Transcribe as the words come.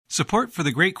Support for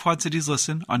the Great Quad Cities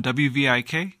Listen on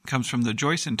WVIK comes from the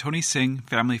Joyce and Tony Singh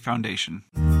Family Foundation.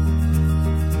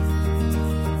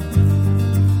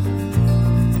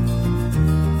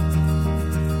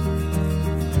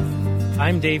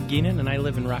 I'm Dave Geenen, and I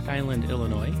live in Rock Island,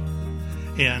 Illinois.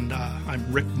 And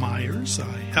I'm Rick Miers.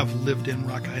 I have lived in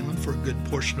Rock Island for a good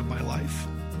portion of my life.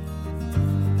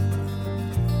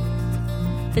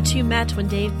 The two met when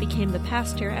Dave became the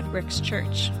pastor at Rick's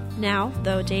church. Now,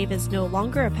 though Dave is no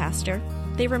longer a pastor,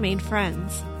 they remain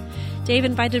friends. Dave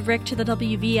invited Rick to the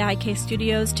WVIK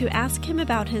studios to ask him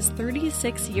about his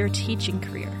 36-year teaching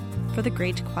career for the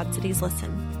Great Quad Cities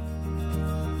Listen.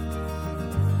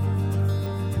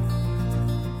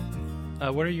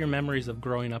 What are your memories of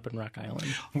growing up in Rock Island?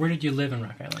 Where did you live in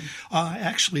Rock Island? I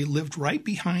actually lived right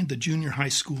behind the junior high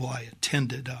school I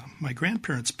attended. My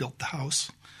grandparents built the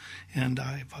house, and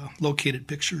I've located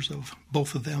pictures of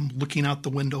both of them looking out the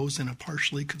windows in a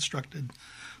partially constructed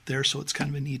there, so it's kind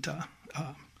of a neat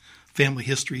family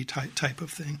history type of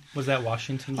thing. Was that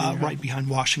Washington Junior High? Right behind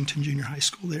Washington Junior High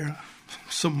School there.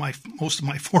 Most of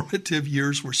my formative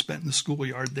years were spent in the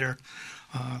schoolyard there,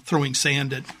 throwing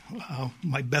sand at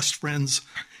my best friends.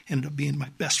 Ended up being my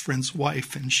best friend's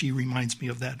wife, and she reminds me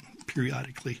of that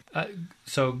periodically.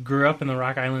 So grew up in the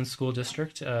Rock Island School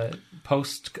District.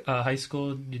 Post high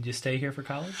school, did you stay here for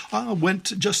college?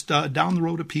 Went just down the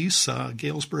road a piece,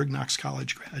 Galesburg, Knox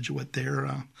College graduate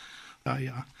there.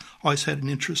 I always had an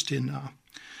interest in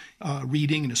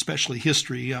reading, and especially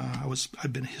history.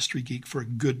 I've been a history geek for a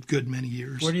good many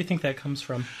years. Where do you think that comes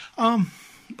from? I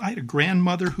had a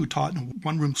grandmother who taught in a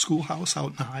one-room schoolhouse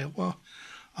out in Iowa.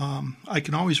 I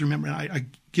can always remember, and I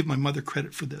give my mother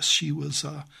credit for this. She was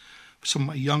some of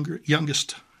my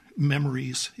youngest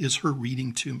memories is her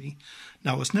reading to me.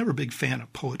 Now, I was never a big fan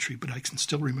of poetry, but I can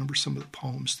still remember some of the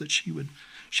poems that she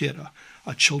had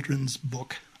a children's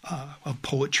book of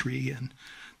poetry, and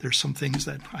there's some things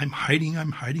that I'm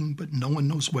hiding, but no one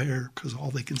knows where because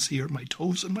all they can see are my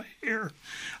toes and my hair,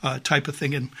 type of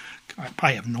thing. And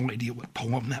I have no idea what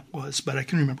poem that was, but I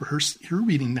can remember her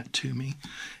reading that to me.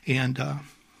 And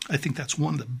I think that's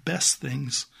one of the best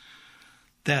things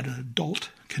that an adult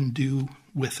can do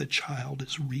with a child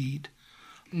is read.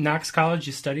 Knox College,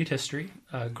 you studied history,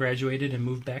 graduated and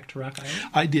moved back to Rock Island?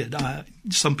 I did.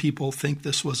 Some people think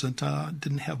this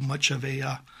didn't have much of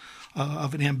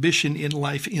an ambition in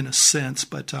life in a sense,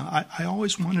 but I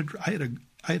always wanted. I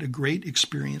had a great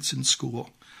experience in school,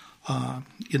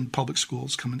 in public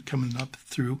schools coming up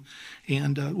through,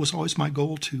 and it was always my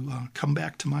goal to come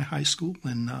back to my high school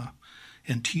and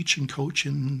teach and coach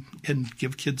and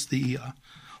give kids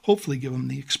hopefully give them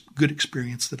the good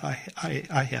experience that I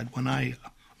had when I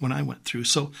went through.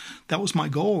 So that was my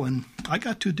goal, and I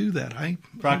got to do that.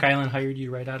 Rock Island hired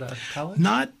you right out of college?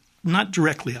 Not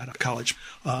directly out of college.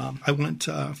 I went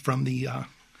from the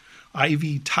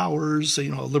Ivy Towers, a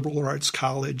liberal arts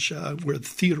college where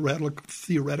the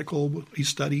theoretical we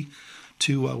study,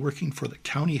 to working for the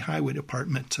county highway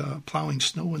department, plowing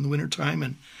snow in the wintertime.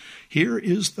 And here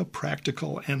is the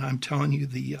practical, and I'm telling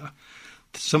you,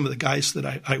 some of the guys that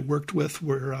I worked with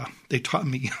they taught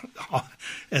me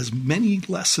as many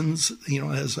lessons,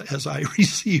 as I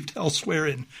received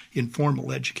elsewhere in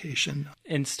formal education.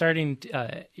 And starting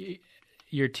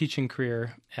your teaching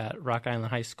career at Rock Island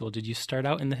High School, did you start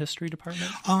out in the history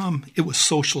department? It was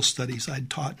social studies. I'd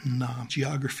taught in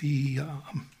geography,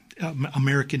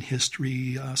 American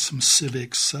history, some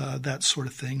civics, that sort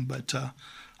of thing. But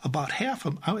about half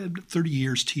of I had 30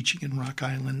 years teaching in Rock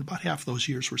Island. About half of those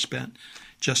years were spent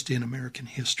just in American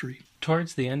history.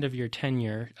 Towards the end of your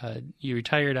tenure, you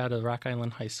retired out of Rock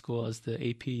Island High School as the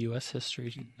AP U.S.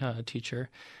 history teacher,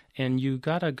 and you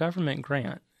got a government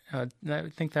grant. I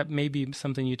think that may be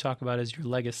something you talk about as your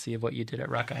legacy of what you did at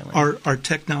Rock Island. Our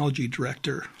technology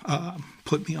director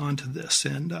put me onto this,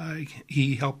 and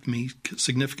he helped me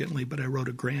significantly, but I wrote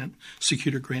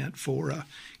secured a grant for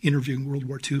interviewing World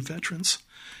War II veterans.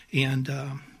 And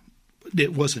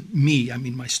it wasn't me,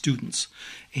 my students.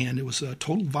 And it was a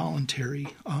total voluntary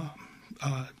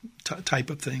type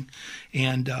of thing.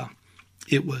 And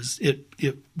it was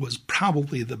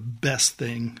probably the best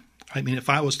thing. If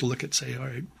I was to look at, say, all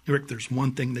right, Rick, there's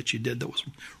one thing that you did that was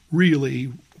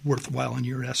really worthwhile in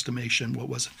your estimation, what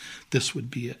was it? This would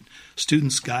be it.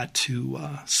 Students got to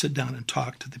sit down and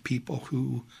talk to the people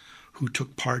who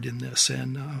took part in this,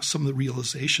 and some of the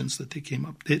realizations that they came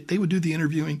up. They would do the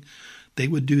interviewing, they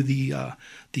would do the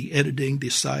editing,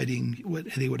 deciding.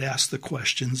 They would ask the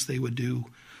questions. They would do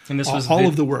all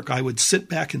of the work. I would sit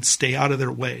back and stay out of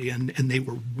their way, and they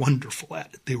were wonderful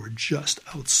at it. They were just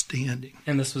outstanding.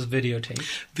 And this was videotaped?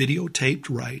 Videotaped,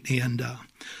 right. And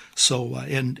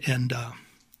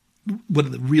one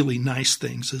of the really nice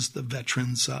things is the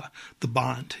veterans, the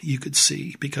bond you could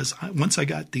see, because once I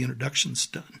got the introductions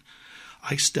done,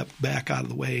 I stepped back out of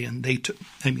the way, and they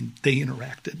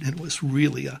interacted, and it was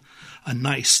really a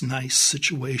nice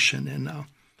situation. And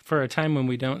for a time when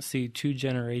we don't see two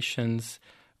generations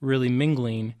really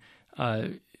mingling,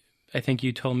 I think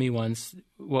you told me once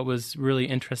what was really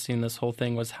interesting in this whole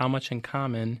thing was how much in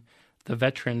common the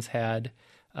veterans had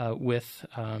with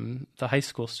the high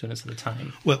school students at the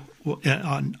time. Well, what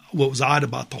was odd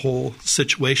about the whole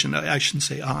situation, I shouldn't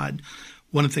say odd,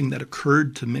 one thing that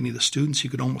occurred to many of the students, you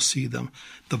could almost see the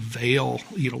veil,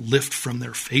 lift from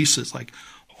their faces, like,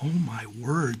 oh my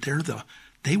word,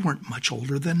 they weren't much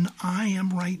older than I am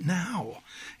right now.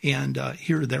 And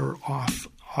here they're off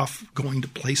going to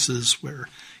places where,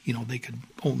 they could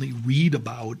only read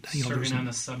about. Serving on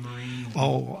a submarine.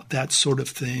 Oh, that sort of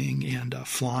thing, and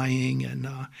flying. And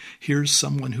here's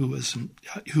someone who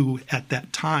at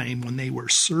that time when they were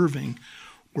serving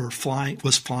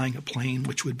was flying a plane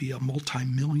which would be a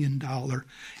multi-million-dollar,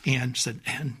 and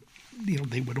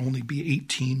they would only be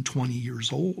 18, 20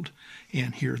 years old.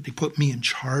 And here they put me in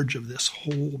charge of this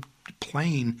whole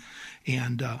plane,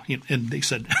 and they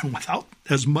said, without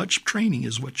as much training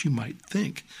as what you might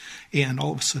think. And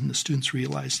all of a sudden the students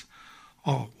realized,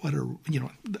 oh,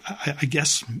 I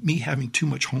guess me having too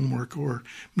much homework or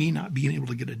me not being able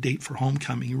to get a date for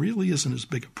homecoming really isn't as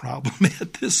big a problem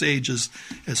at this age as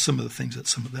some of the things that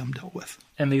some of them dealt with.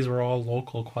 And these were all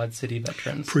local Quad City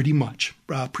veterans? Pretty much.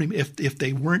 If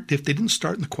they didn't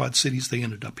start in the Quad Cities, they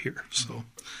ended up here. So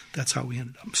that's how we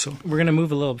ended up. So we're going to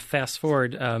move a little fast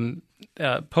forward.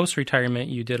 Post-retirement,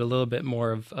 you did a little bit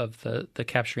more of the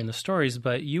capturing the stories,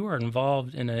 but you were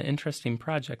involved in an interesting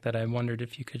project that I wondered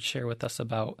if you could share with us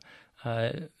about.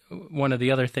 One of the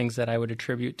other things that I would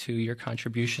attribute to your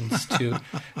contributions to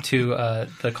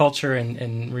the culture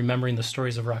and remembering the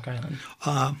stories of Rock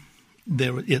Island.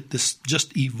 This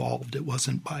just evolved. It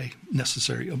wasn't by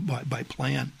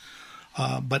plan.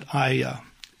 But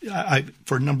I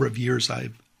for a number of years,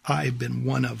 I've been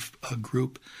one of a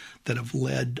group that have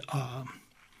led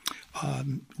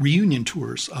reunion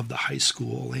tours of the high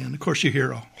school, and of course you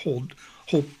hear a whole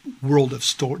world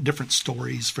of different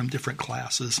stories from different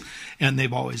classes, and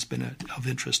they've always been of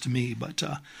interest to me. But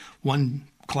one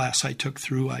class I took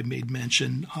through, I made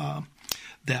mention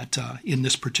that in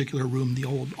this particular room,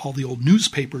 all the old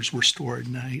newspapers were stored,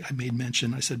 and I made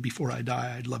mention. I said, before I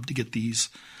die, I'd love to get these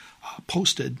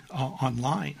posted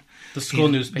online. The school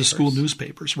newspapers. The school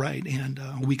newspapers, right. And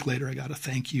a week later, I got a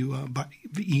thank you by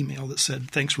email that said,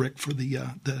 thanks, Rick, for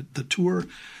the tour.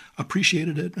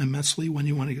 Appreciated it immensely. When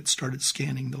you want to get started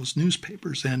scanning those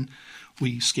newspapers. And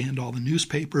we scanned all the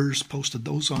newspapers, posted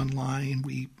those online.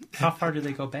 How far do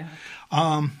they go back?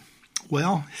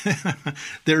 Well,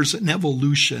 there's an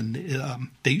evolution.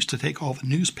 They used to take all the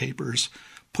newspapers,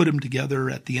 put them together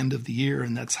at the end of the year,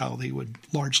 and that's how they would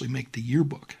largely make the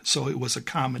yearbook. So it was a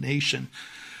combination.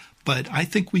 But I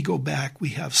think we go back, we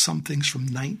have some things from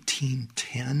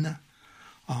 1910.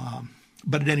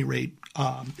 But at any rate,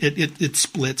 it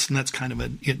splits, and that's kind of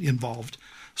an involved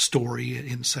story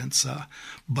in a sense.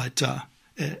 But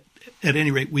at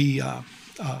any rate, we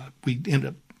ended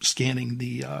up scanning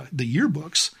the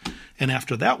yearbooks, and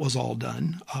after that was all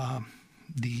done,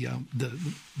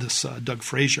 this Doug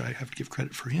Frazier, I have to give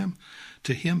credit for him.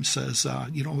 To him says,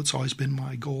 it's always been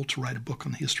my goal to write a book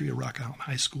on the history of Rock Island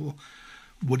High School.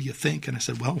 What do you think? And I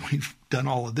said, well, we've done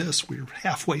all of this. We're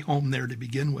halfway home there to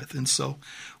begin with. And so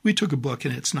we took a book,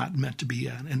 and it's not meant to be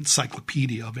an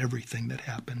encyclopedia of everything that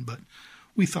happened, but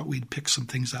we thought we'd pick some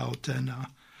things out and,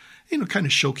 kind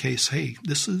of showcase, hey,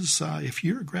 this is, if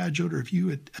you're a graduate or if you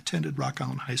had attended Rock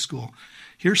Island High School,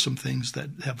 here's some things that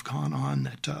have gone on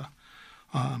that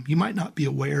you might not be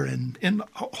aware, and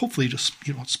hopefully just,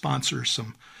 sponsor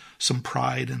some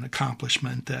pride and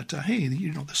accomplishment that, hey,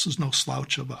 this is no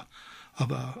slouch of a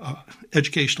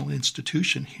educational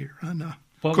institution here. And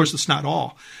of course, it's not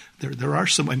all. There are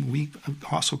some. We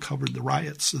also covered the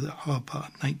riots of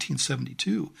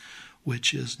 1972,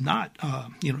 which is not,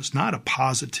 it's not a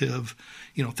positive,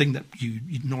 thing that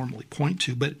you'd normally point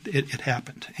to, but it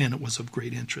happened, and it was of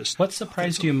great interest. What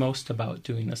surprised you most about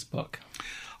doing this book?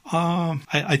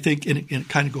 I think, and it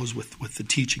kind of goes with the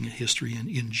teaching of history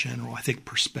in general. I think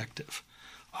perspective.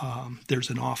 There's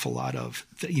an awful lot of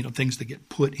things that get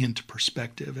put into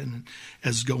perspective, and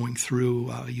as going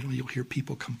through, you'll hear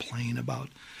people complain about,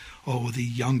 the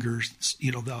younger,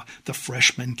 the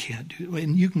freshmen can't do it.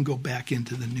 And you can go back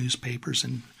into the newspapers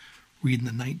and read in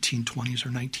the 1920s or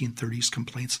 1930s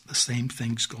complaints of the same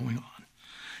things going on.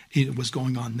 It was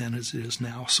going on then as it is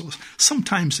now. So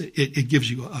sometimes it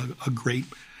gives you a great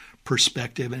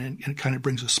perspective, and it kind of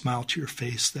brings a smile to your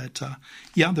face that,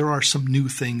 there are some new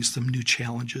things, some new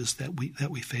challenges that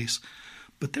we face,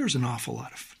 but there's an awful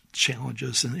lot of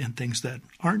challenges and things that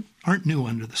aren't new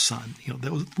under the sun.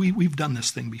 We've done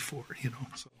this thing before.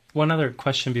 So. One other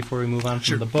question before we move on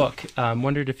from the book.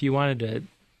 Wondered if you wanted to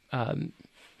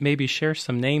maybe share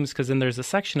some names, because then there's a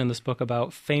section in this book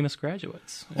about famous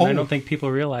graduates. And I don't think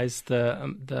people realize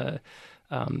the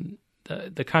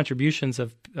contributions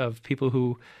of people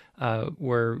who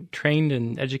were trained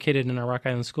and educated in our Rock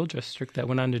Island School District that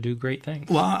went on to do great things.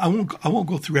 Well, I won't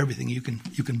go through everything. You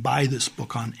can buy this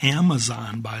book on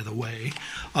Amazon, by the way,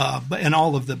 and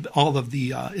all the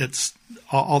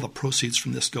proceeds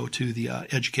from this go to the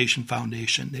Education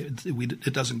Foundation.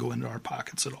 It doesn't go into our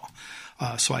pockets at all.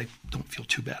 So I don't feel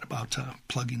too bad about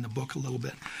plugging the book a little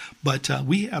bit. But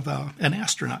we have an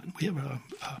astronaut. We have a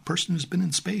person who's been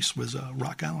in space, was a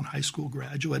Rock Island High School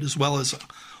graduate, as well as a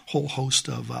whole host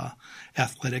of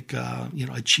athletic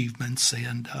achievements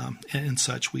and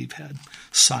such. We've had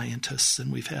scientists,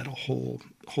 and we've had a whole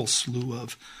slew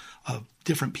of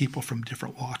different people from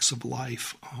different walks of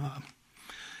life.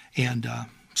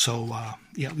 So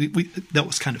that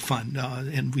was kind of fun,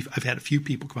 and I've had a few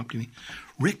people come up to me,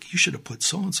 Rick, you should have put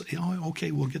so and so.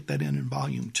 Okay, we'll get that in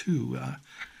volume 2,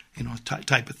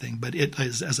 type of thing. But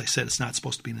as I said, it's not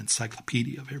supposed to be an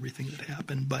encyclopedia of everything that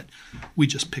happened. But we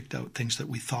just picked out things that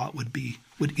we thought would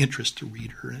interest the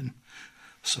reader, and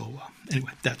so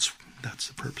anyway, that's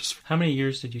the purpose. How many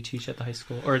years did you teach at the high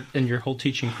school, or in your whole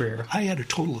teaching career? I had a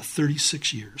total of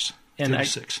 36 years. And I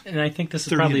think this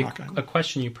is probably a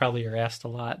question you probably are asked a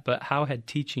lot, but how had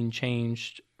teaching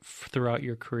changed throughout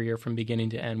your career from beginning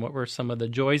to end? What were some of the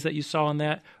joys that you saw in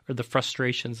that, or the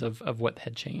frustrations of what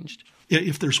had changed?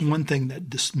 If there's one thing that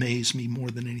dismays me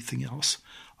more than anything else,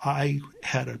 I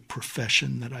had a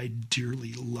profession that I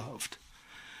dearly loved,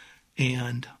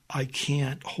 and I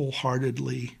can't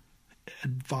wholeheartedly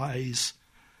advise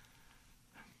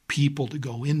people to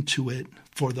go into it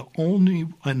for the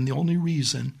only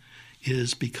reason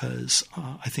is because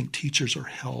I think teachers are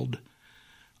held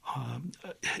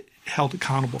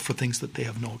accountable for things that they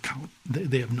have no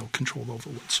control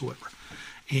over whatsoever,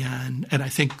 and I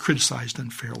think criticized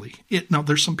unfairly. Now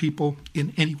there's some people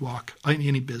in any walk, in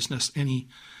any business, any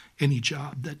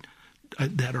job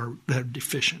that are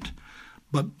deficient,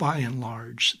 but by and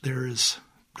large there's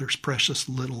precious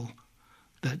little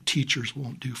that teachers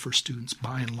won't do for students.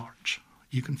 By and large,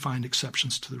 you can find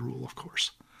exceptions to the rule, of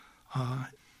course.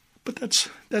 But that's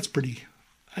pretty.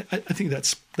 I think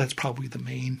that's probably the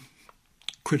main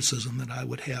criticism that I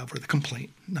would have, or the complaint.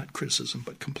 Not criticism,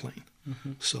 but complaint.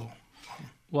 Mm-hmm. So,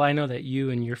 well, I know that you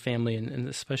and your family, and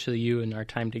especially you and our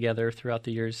time together throughout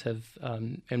the years, have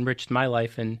enriched my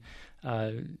life. And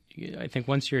I think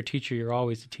once you're a teacher, you're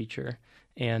always a teacher.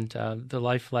 And the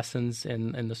life lessons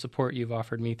and the support you've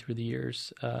offered me through the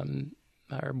years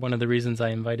are one of the reasons I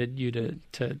invited you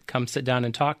to come sit down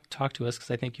and talk to us,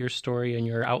 because I think your story and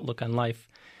your outlook on life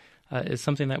is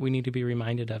something that we need to be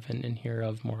reminded of and hear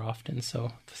of more often.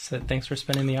 So thanks for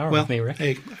spending the hour with me, Rick.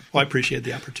 Hey, I appreciate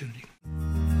the opportunity.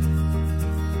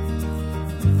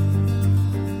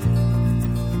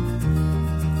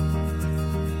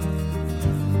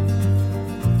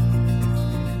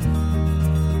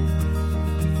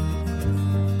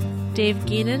 Dave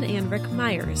Geenen and Rick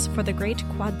Miers for the Great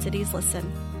Quad Cities Listen.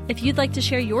 If you'd like to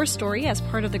share your story as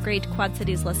part of the Great Quad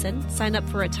Cities Listen, sign up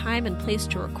for a time and place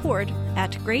to record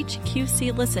at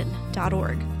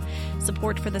greatqclisten.org.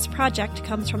 Support for this project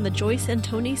comes from the Joyce and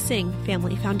Tony Singh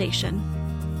Family Foundation.